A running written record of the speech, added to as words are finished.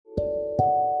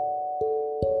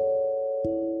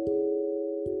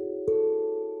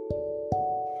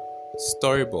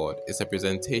Storyboard is a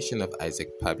presentation of Isaac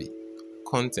Pabi.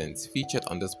 Contents featured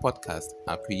on this podcast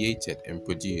are created and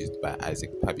produced by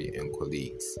Isaac Pabi and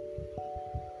colleagues.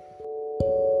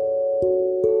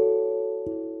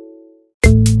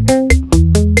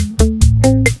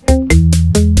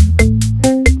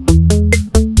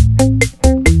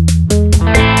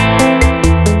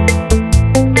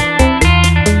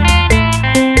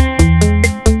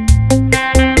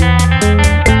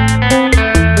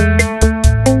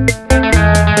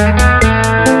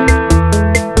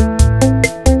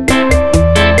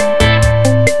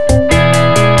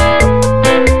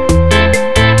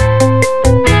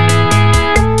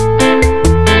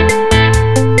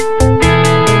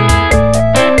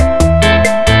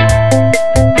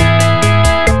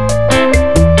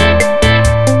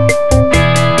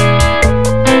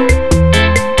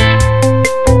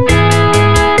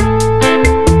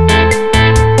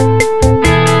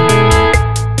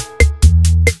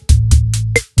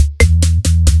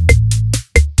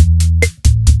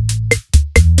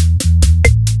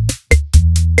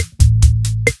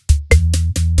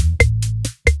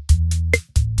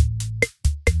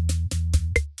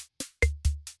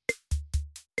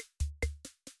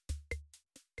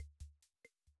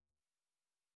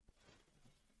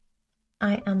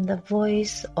 I am the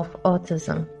voice of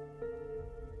Autism,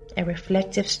 a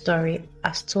reflective story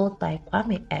as told by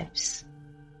Kwame Epps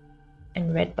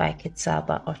and read by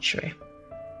Kitsaba Ochre.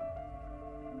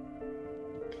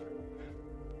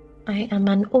 I am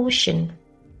an ocean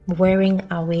wearing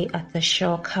away at the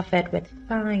shore covered with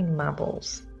fine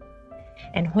marbles,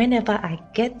 and whenever I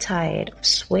get tired of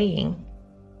swaying,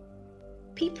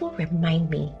 people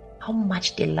remind me how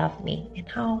much they love me and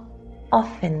how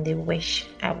often they wish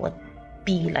I would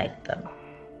be like them.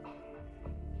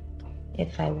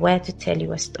 If I were to tell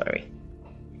you a story,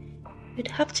 you'd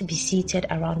have to be seated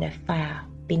around a fire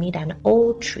beneath an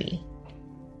old tree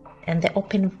and the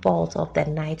open vault of the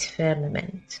night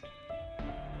firmament.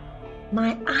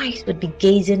 My eyes would be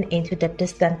gazing into the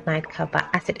distant night cover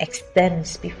as it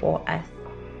extends before us.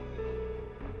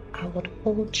 I would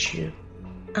hold you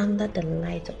under the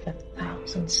light of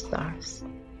 1,000 stars,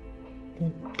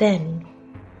 and then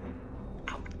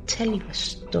tell you a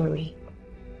story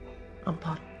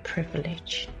about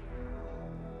privilege.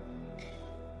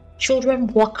 Children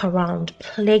walk around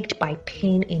plagued by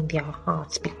pain in their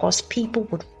hearts because people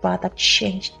would rather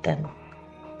change them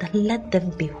than let them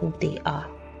be who they are.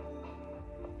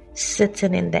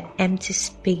 Sitting in the empty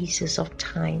spaces of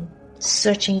time,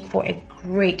 searching for a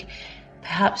great,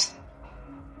 perhaps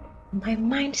my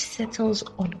mind settles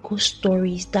on ghost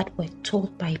stories that were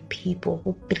told by people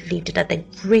who believed that the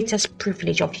greatest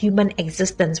privilege of human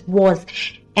existence was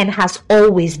and has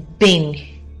always been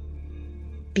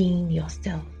being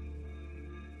yourself.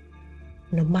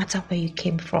 No matter where you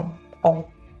came from or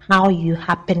how you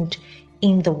happened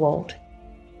in the world,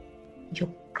 your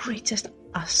greatest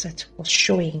asset was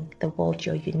showing the world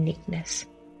your uniqueness,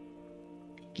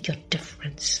 your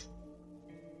difference.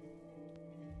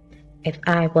 If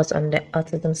I was on the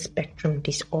autism spectrum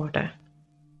disorder,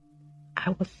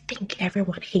 I would think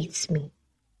everyone hates me.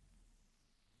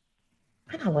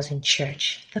 When I was in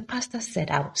church, the pastor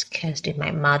said I was cursed in my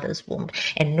mother's womb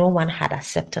and no one had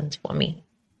acceptance for me.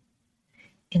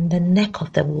 In the neck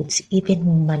of the woods,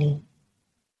 even money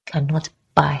cannot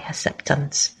buy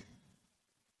acceptance.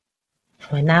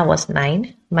 When I was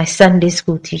 9, my Sunday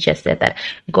school teacher said that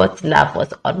God's love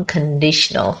was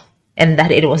unconditional, and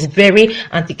that it was very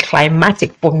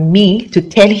anticlimactic for me to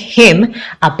tell him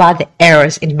about the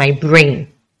errors in my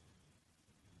brain.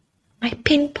 My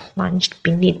pain plunged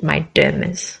beneath my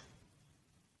dermis.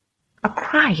 I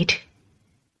cried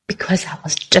because I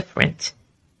was different.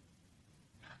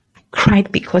 I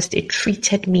cried because they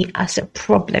treated me as a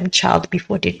problem child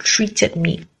before they treated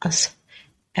me as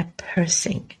a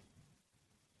person.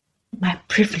 My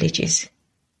privileges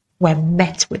were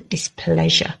met with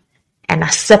displeasure. And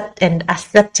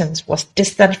acceptance was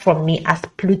distant from me as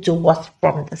Pluto was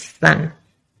from the sun.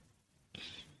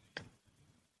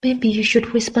 Maybe you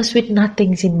should whisper sweet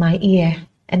nothings in my ear,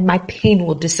 and my pain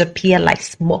will disappear like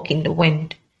smoke in the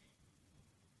wind.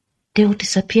 They will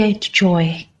disappear into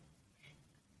joy.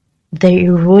 The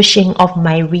erosion of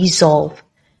my resolve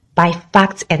by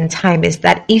fact and time is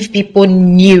that if people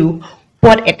knew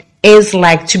what it is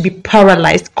like to be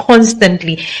paralyzed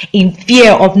constantly in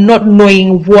fear of not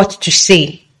knowing what to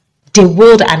say, they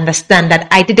would understand that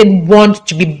I didn't want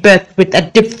to be birthed with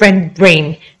a different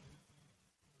brain.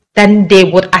 Then they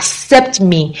would accept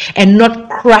me and not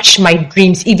crush my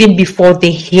dreams even before they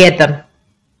hear them.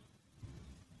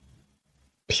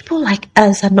 People like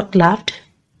us are not loved.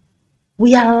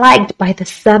 We are liked by the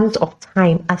sands of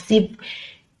time as if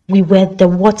We were the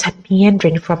water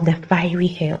meandering from the fiery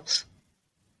hills.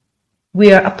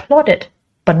 We are applauded,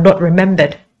 but not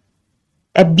remembered.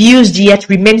 Abused yet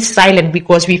remain silent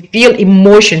because we feel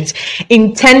emotions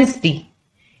intensely,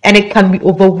 and it can be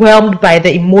overwhelmed by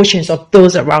the emotions of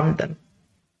those around them.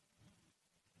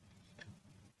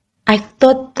 I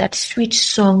thought that sweet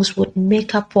songs would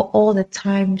make up for all the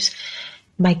times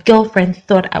my girlfriend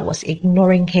thought I was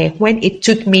ignoring her, when it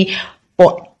took me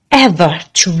forever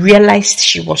to realize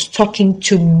she was talking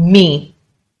to me.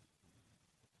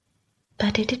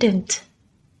 But it didn't.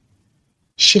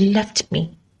 She left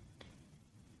me.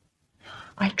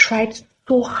 I tried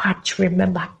so hard to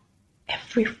remember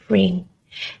every frame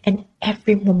and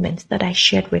every moment that I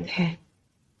shared with her.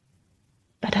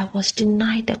 But I was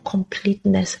denied the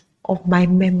completeness of my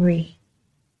memory.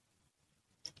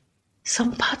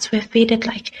 Some parts were faded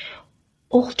like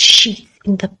old sheets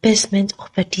in the basement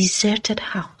of a deserted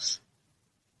house.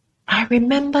 I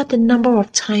remember the number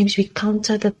of times we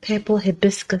counted the purple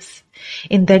hibiscus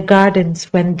in the gardens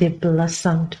when they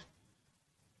blossomed.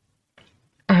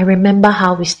 I remember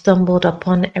how we stumbled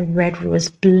upon a red rose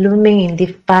blooming in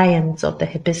defiance of the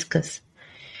hibiscus,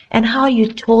 and how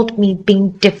you told me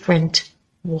being different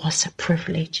was a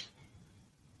privilege.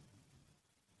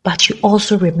 But you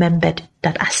also remembered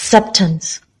that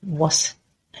acceptance was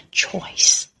a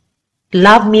choice.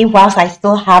 Love me whilst I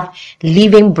still have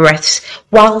living breaths,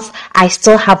 whilst I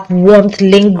still have warmth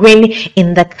lingering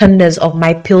in the corners of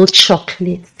my pale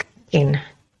chocolate skin.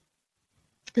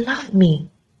 Love me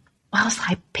whilst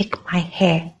I pick my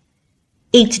hair,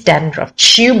 eat dandruff,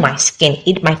 chew my skin,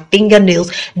 eat my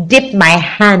fingernails, dip my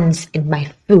hands in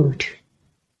my food.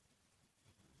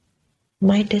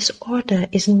 My disorder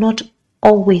is not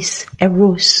always a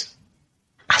rose.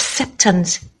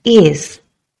 Acceptance is.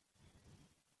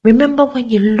 Remember when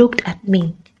you looked at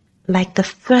me like the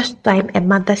first time a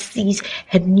mother sees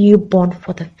her newborn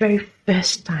for the very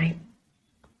first time?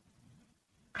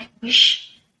 I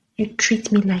wish you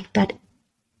treat me like that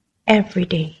every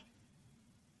day.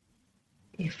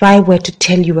 If I were to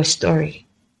tell you a story,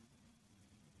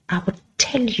 I would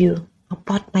tell you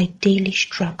about my daily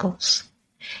struggles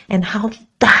and how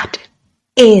that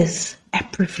is a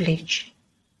privilege.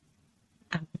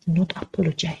 I would not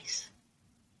apologize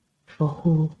for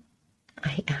who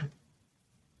I am.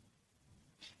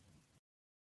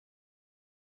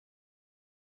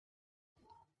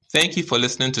 Thank you for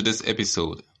listening to this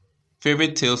episode.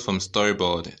 Favorite tales from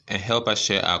Storyboard and help us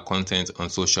share our content on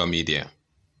social media.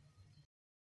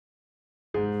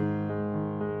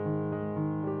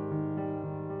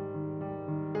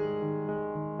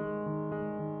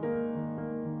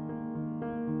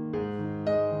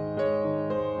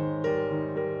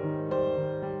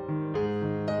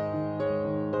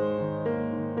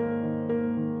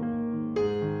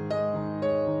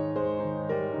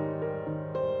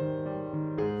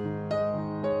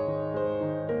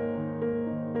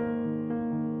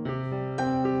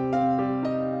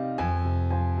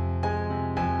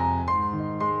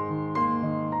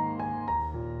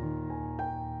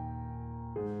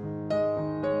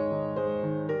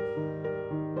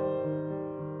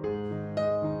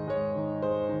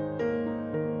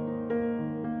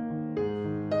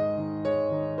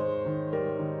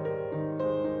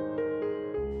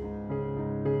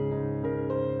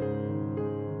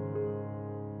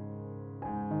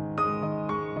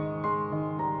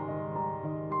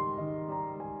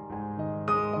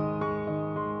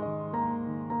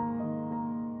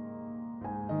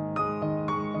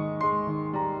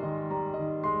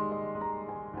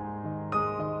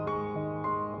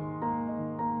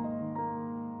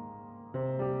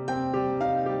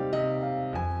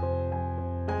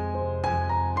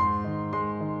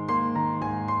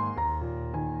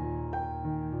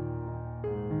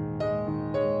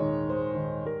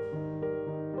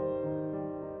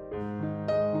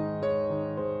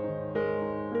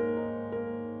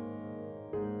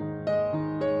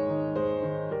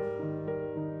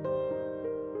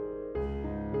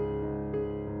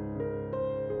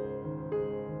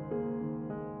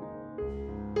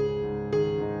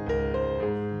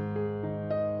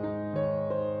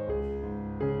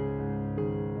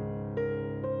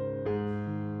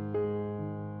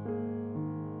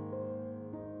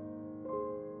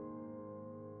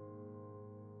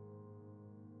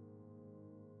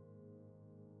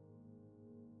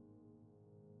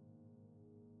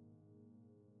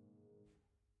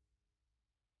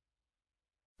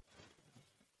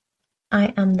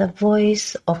 I am the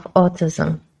voice of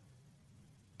Autism,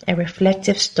 a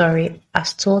reflective story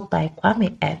as told by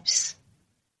Kwame Epps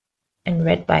and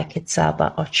read by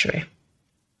Kitsaba Ochre.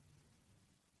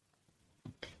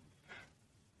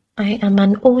 I am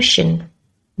an ocean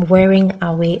wearing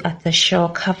away at the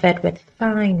shore covered with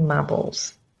fine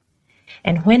marbles.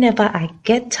 And whenever I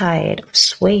get tired of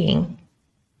swaying,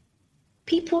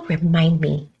 people remind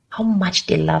me how much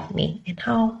they love me and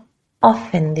how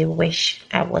often they wish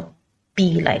I would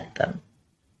be like them.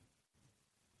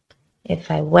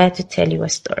 If I were to tell you a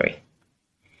story,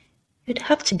 you'd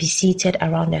have to be seated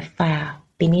around a fire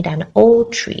beneath an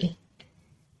old tree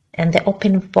and the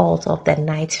open vault of the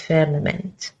night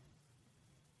firmament.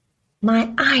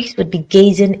 My eyes would be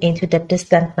gazing into the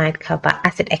distant night cover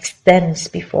as it extends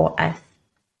before us.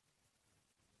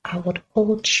 I would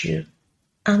hold you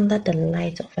under the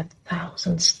light of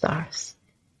 1,000 stars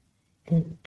and